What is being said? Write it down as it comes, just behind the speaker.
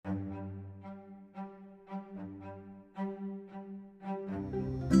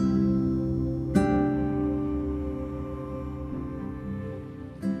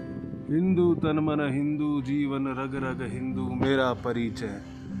हिंदू तन मन हिंदू जीवन रग रग हिंदू मेरा परिचय।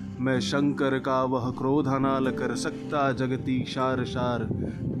 मैं शंकर का वह क्रोधनाल कर सकता जगती शार शार।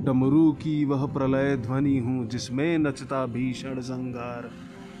 डमरू की वह प्रलय ध्वनि हूँ जिसमें नचता भीषण संगार।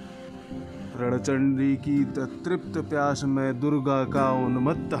 रणचंडी की तृप्त प्यास मैं दुर्गा का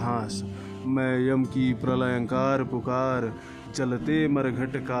उन्मत्त हास। मैं यम की प्रलयंकार पुकार जलते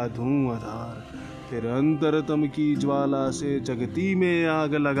मरघट का धुआंधार। फिर अंतरतम की ज्वाला से जगती में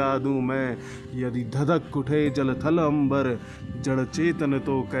आग लगा दूं मैं। यदि धधक उठे जल थल अंबर जड़ चेतन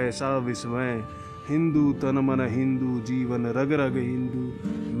तो कैसा विस्मय। हिंदू तन मन हिंदू जीवन रग रग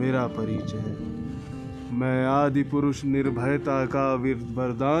हिंदू मेरा परिचय। मैं आदि पुरुष निर्भयता का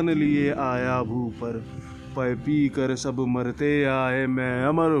वरदान लिए आया भू पर। पै पी कर सब मरते आए मैं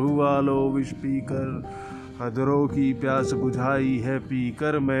अमर हुआ लो विष पी कर। हदरों की प्यास बुझाई है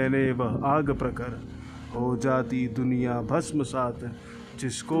पीकर मैंने वह आग प्रकर। हो जाती दुनिया भस्म सात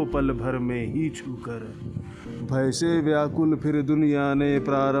जिसको पल भर में ही छूकर। भय से व्याकुल फिर दुनिया ने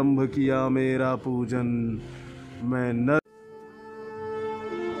प्रारंभ किया मेरा पूजन। मैं नर